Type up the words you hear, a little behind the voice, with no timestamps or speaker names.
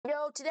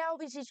today I will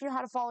be teaching you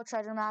how to follow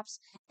treasure maps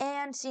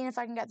and seeing if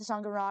I can get the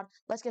sunken rod.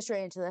 Let's get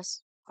straight into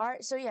this.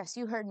 Alright, so yes,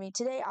 you heard me.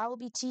 Today I will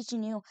be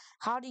teaching you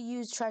how to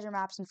use treasure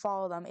maps and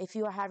follow them if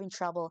you are having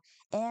trouble,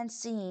 and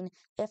seeing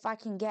if I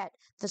can get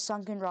the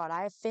sunken rod.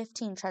 I have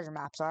 15 treasure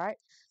maps, alright?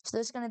 So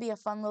this is going to be a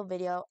fun little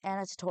video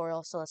and a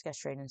tutorial, so let's get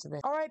straight into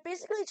this. Alright,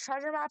 basically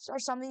treasure maps are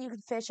something you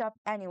can fish up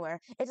anywhere.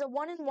 It's a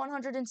 1 in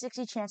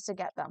 160 chance to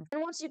get them.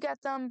 And once you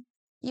get them,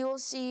 you will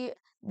see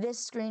this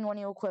screen when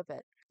you equip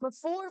it.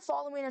 Before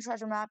following a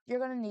treasure map, you're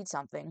going to need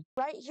something.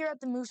 Right here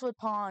at the Moosewood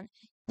Pond,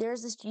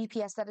 there's this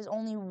GPS that is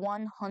only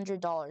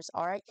 $100,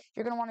 alright?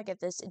 You're going to want to get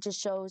this. It just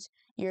shows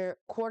your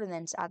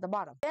coordinates at the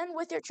bottom. Then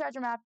with your treasure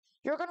map,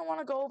 you're going to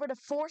want to go over to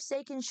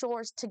Forsaken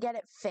Shores to get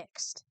it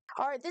fixed.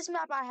 Alright, this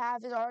map I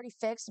have is already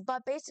fixed,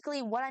 but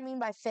basically what I mean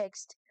by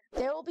fixed,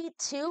 there will be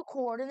 2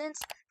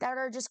 coordinates that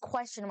are just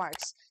question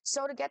marks.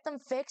 So to get them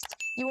fixed,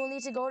 you will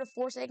need to go to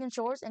Forsaken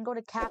Shores and go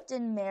to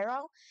Captain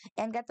Marrow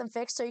and get them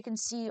fixed so you can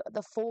see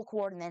the full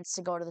coordinates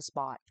to go to the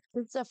spot.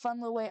 This is a fun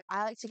little way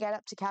I like to get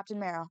up to Captain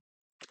Marrow.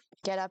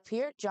 Get up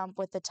here, jump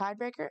with the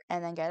tidebreaker,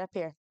 and then get up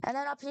here. And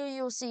then up here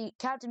you will see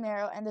Captain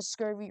Marrow and the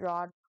Scurvy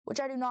Rod, which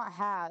I do not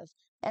have.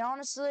 And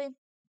honestly,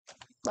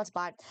 let's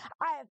buy it.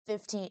 I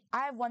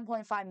have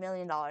 $1.5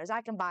 million.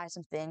 I can buy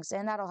some things,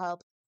 and that'll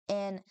help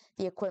in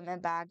the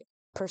equipment bag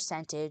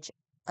percentage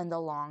in the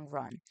long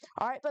run.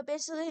 Alright, but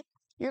basically,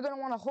 you're going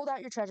to want to hold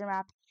out your treasure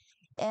map,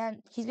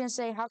 and he's going to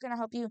say, how can I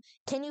help you?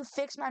 Can you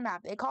fix my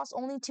map? It costs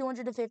only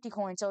 250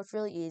 coins, so it's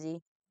really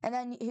easy. And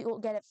then he will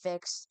get it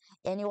fixed,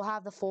 and you will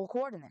have the full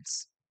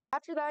coordinates.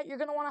 After that, you're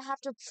going to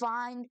have to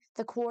find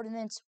the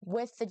coordinates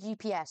with the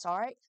GPS,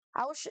 alright?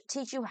 I will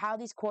teach you how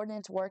these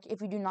coordinates work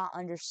if you do not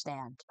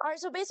understand. Alright,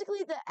 so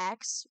basically the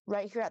X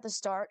right here at the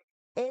start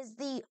is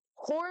the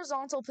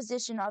horizontal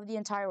position of the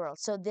entire world.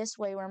 So this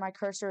way where my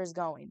cursor is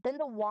going. Then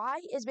the Y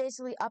is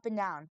basically up and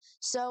down.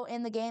 So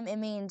in the game, it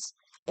means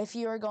if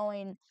you are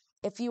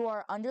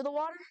under the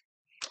water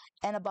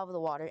and above the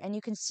water. And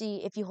you can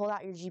see if you hold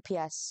out your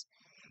GPS,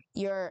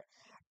 your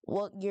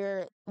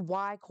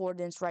Y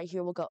coordinates right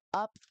here will go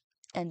up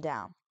and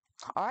down.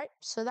 Alright,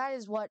 so that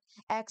is what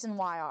X and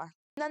Y are.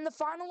 And then the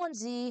final one,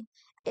 Z,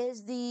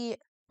 is the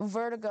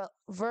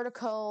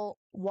vertical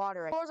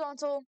water.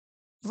 Horizontal,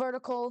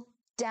 vertical,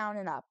 down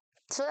and up.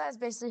 So that's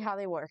basically how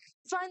they work.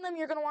 To find them,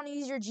 you're going to want to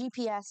use your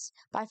GPS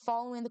by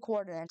following the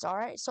coordinates,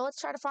 alright? So let's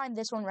try to find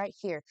this one right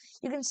here.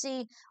 You can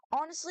see,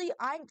 honestly,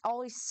 I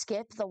always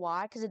skip the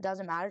Y because it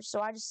doesn't matter. So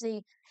I just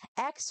see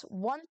X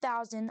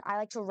 1000, I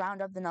like to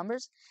round up the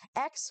numbers,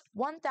 X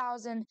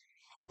 1000,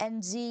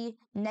 and Z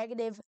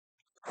negative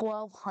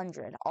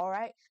 1200,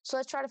 alright? So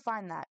let's try to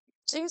find that.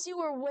 So you can see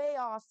we're way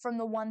off from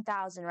the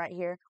 1000 right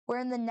here. We're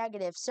in the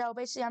negative. So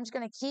basically, I'm just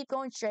going to keep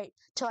going straight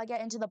till I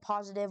get into the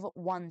positive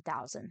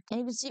 1000. And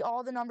you can see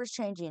all the numbers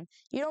changing.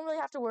 You don't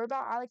really have to worry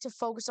about it. I like to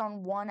focus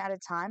on one at a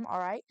time, all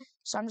right?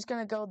 So I'm just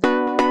going to go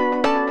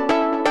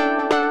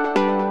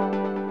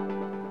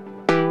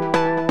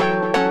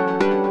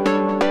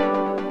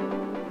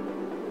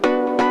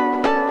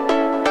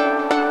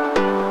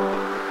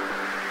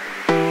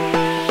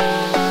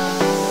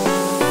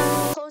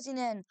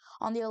in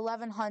on the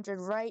 1100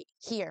 right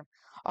here.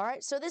 All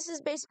right, so this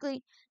is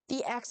basically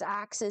the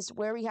x-axis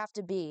where we have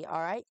to be.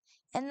 All right,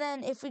 and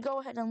then if we go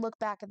ahead and look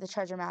back at the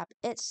treasure map,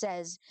 it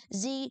says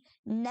Z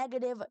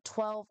negative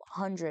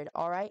 1200.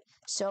 All right,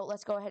 so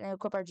let's go ahead and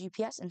equip our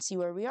GPS and see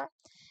where we are.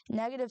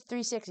 Negative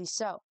 360.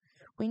 So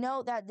we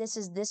know that this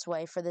is this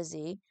way for the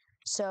Z.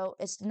 So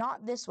it's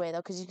not this way though,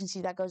 because you can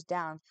see that goes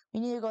down. We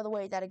need to go the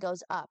way that it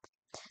goes up.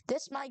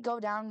 This might go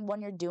down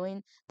when you're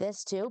doing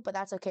this too, but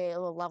that's okay. It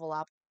will level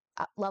out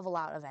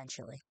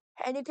eventually.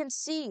 And you can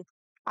see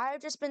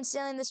I've just been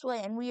sailing this way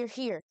and we are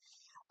here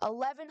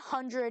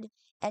 1100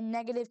 and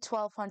negative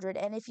 1200,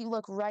 and if you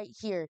look right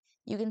here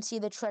you can see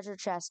the treasure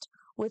chest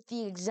with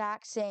the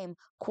exact same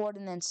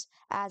coordinates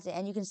as it,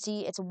 and you can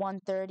see it's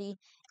 130.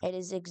 It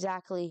is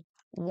exactly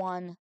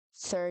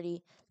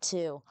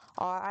 132.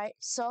 Alright,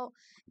 so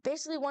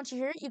basically once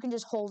you're here you can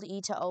just hold E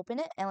to open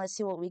it, and let's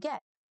see what we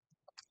get.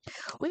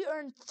 We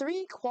earned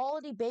 3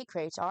 quality bait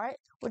crates, alright,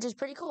 which is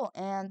pretty cool,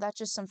 and that's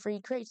just some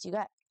free crates you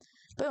got.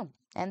 Boom.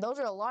 And those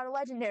are a lot of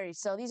legendaries,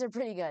 so these are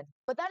pretty good.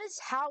 But that is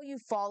how you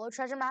follow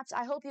treasure maps.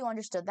 I hope you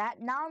understood that.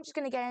 Now I'm just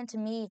going to get into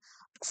me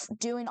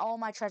doing all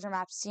my treasure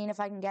maps, seeing if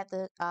I can get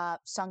the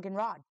sunken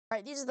rod.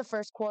 Alright, these are the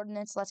first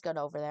coordinates. Let's go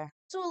over there.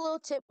 So a little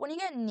tip, when you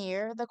get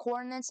near the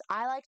coordinates,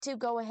 I like to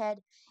go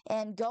ahead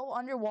and go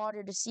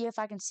underwater to see if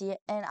I can see it,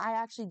 and I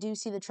actually do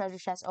see the treasure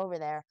chest over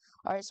there.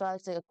 Alright, so I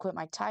like to equip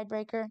my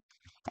tidebreaker,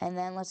 and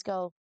then let's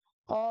go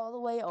all the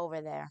way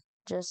over there.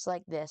 Just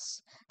like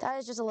this. That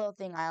is just a little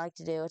thing I like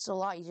to do. It's a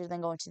lot easier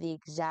than going to the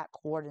exact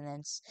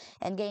coordinates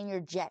and getting your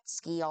jet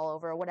ski all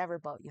over whatever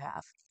boat you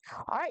have.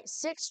 Alright,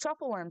 6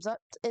 truffle worms. That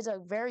is a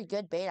very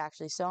good bait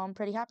actually, so I'm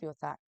pretty happy with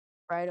that.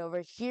 Right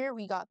over here,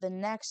 we got the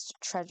next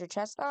treasure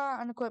chest.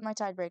 Unequip my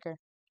tidebreaker.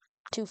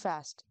 Too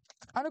fast.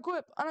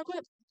 Unequip!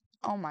 Unequip!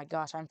 Oh my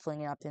gosh, I'm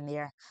flinging up in the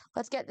air.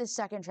 Let's get this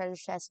second treasure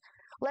chest.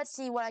 Let's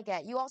see what I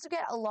get. You also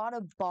get a lot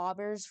of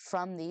bobbers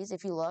from these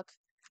if you look.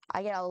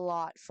 I get a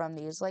lot from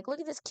these. Like, look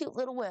at this cute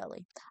little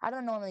whaley. I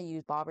don't normally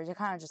use bobbers. They're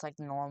kind of just like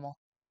normal.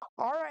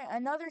 All right,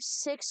 another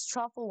 6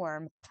 truffle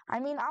worm. I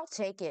mean, I'll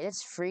take it.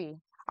 It's free.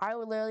 I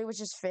literally was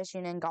just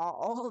fishing and got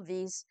all of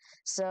these,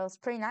 so it's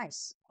pretty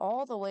nice.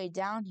 All the way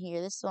down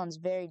here, this one's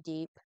very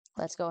deep.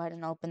 Let's go ahead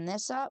and open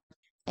this up.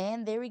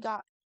 And there we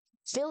got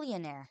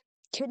Fillionaire.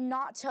 Could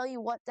not tell you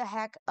what the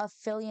heck a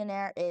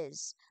Fillionaire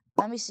is.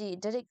 Let me see.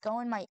 Did it go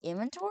in my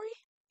inventory?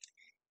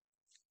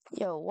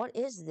 Yo, what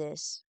is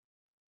this?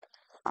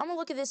 I'm gonna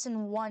look at this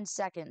in 1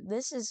 second.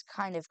 This is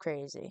kind of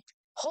crazy.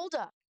 Hold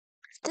up.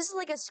 This is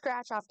like a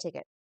scratch-off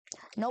ticket.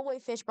 No way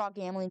Fish brought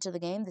gambling to the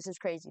game. This is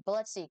crazy. But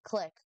let's see.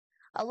 Click.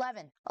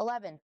 11,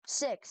 11,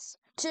 6,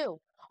 2.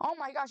 Oh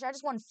my gosh, I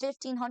just won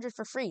 1,500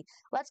 for free.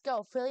 Let's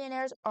go.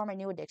 Fillionaires are my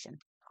new addiction.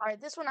 All right,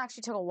 this one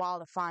actually took a while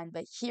to find,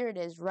 but here it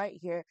is right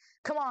here.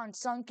 Come on,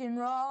 Sunken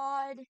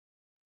Rod.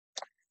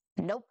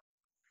 Nope.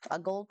 A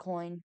gold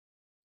coin.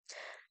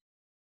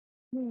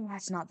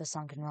 That's not the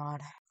Sunken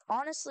Rod.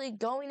 Honestly,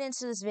 going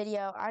into this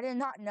video, I did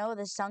not know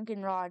the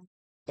Sunken Rod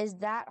is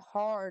that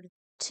hard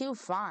to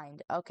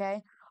find,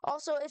 okay?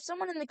 Also, if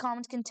someone in the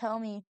comments can tell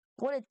me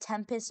what a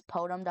Tempest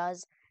Totem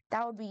does,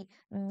 that would be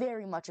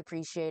very much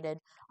appreciated.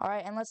 All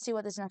right, and let's see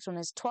what this next one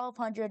is.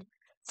 1,200,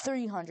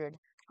 300.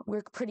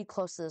 We're pretty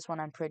close to this one,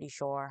 I'm pretty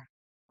sure.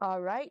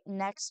 All right,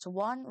 next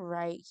one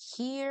right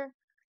here.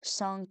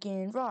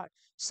 Sunken Rod.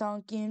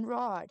 Sunken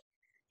Rod.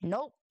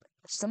 Nope.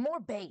 Some more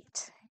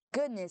bait.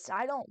 Goodness,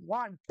 I don't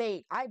want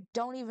bait. I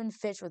don't even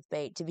fish with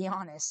bait, to be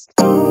honest.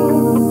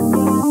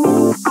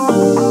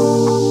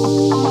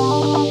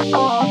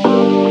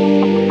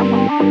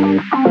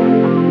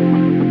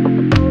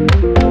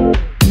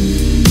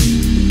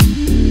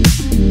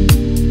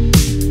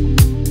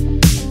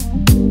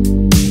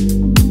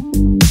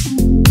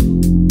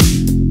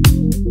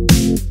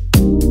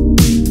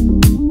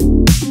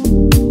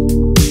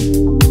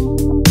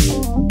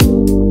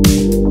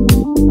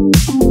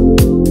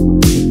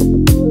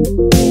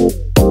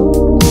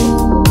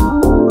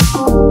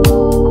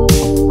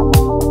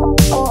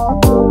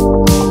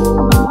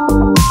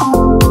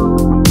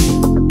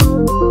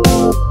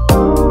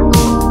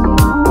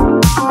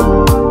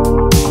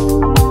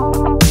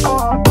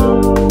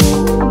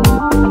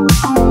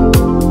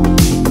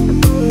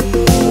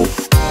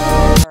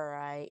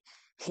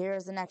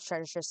 Here's the next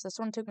treasure chest. This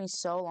one took me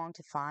so long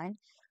to find.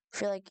 I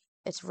feel like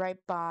it's right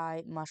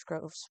by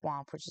Mushgrove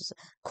Swamp, which is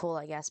cool,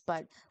 I guess.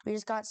 But we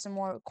just got some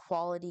more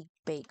quality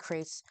bait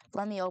crates.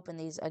 Let me open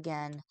these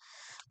again.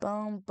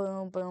 Boom,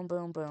 boom, boom,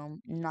 boom,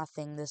 boom.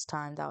 Nothing this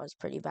time. That was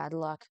pretty bad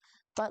luck.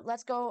 But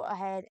let's go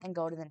ahead and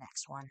go to the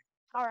next one.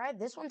 All right,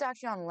 this one's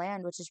actually on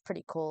land, which is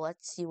pretty cool.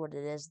 Let's see what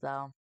it is,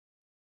 though.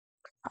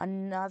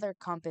 Another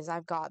compass.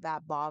 I've got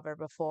that bobber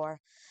before.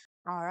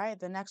 All right,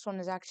 the next one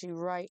is actually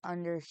right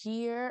under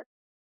here.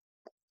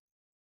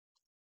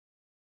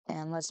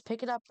 And let's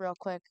pick it up real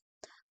quick.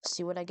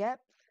 See what I get.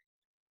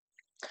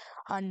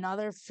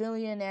 Another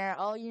Fillionaire.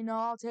 Oh, you know,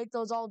 I'll take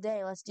those all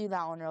day. Let's do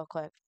that one real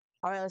quick.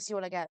 All right, let's see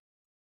what I get.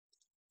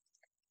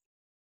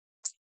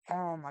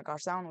 Oh my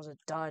gosh, that one was a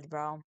dud,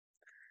 bro.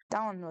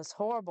 That one was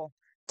horrible.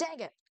 Dang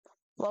it.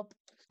 Well,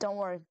 don't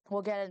worry.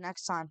 We'll get it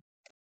next time.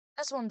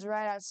 This one's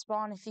right at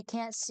spawn. If you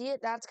can't see it,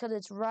 that's because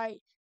it's right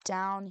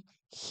down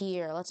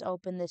here. Let's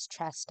open this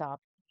chest up.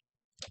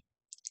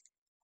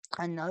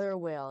 Another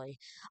whaley.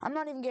 I'm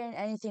not even getting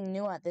anything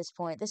new at this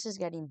point. This is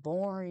getting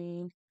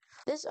boring.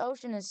 This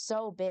ocean is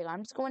so big.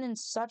 I'm just going in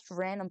such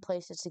random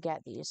places to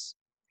get these.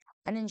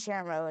 An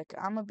enchant relic.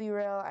 I'm gonna be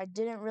real. I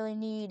didn't really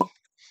need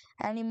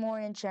any more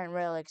enchant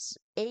relics.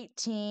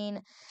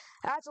 18.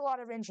 That's a lot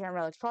of enchant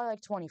relics. Probably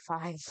like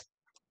 25.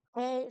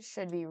 Okay,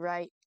 should be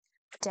right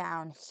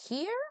down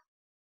here.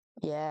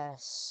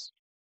 Yes.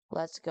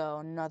 Let's go.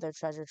 Another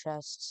treasure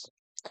chest.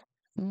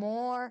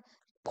 More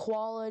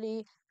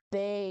quality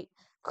bait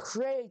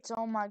crates.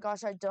 Oh my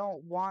gosh, I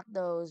don't want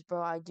those,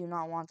 bro. I do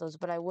not want those,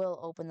 but I will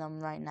open them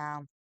right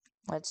now.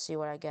 Let's see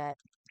what I get.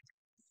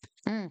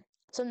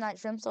 Some night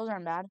shrimps. Those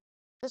aren't bad.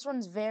 This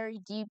one's very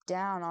deep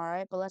down, all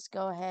right? But let's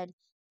go ahead,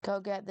 go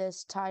get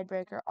this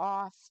tiebreaker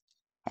off.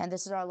 And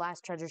this is our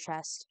last treasure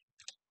chest.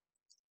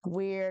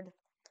 Weird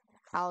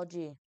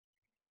algae.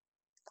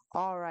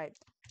 All right.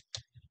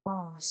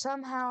 Oh,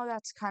 somehow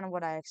that's kind of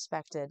what I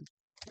expected.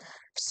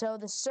 So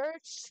the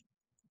search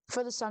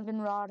for the Sunken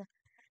Rod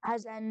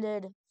has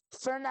ended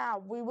for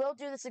now. We will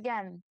do this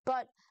again,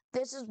 but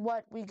this is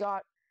what we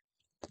got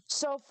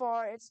so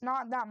far. It's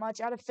not that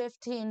much out of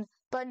 15,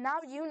 but now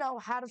you know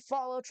how to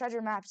follow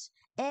treasure maps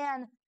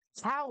and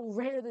how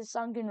rare the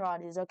Sunken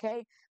Rod is,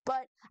 okay?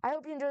 But I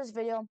hope you enjoyed this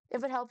video.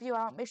 If it helped you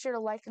out, make sure to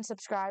like and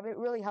subscribe. It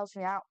really helps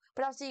me out.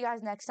 But I'll see you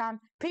guys next time.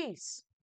 Peace!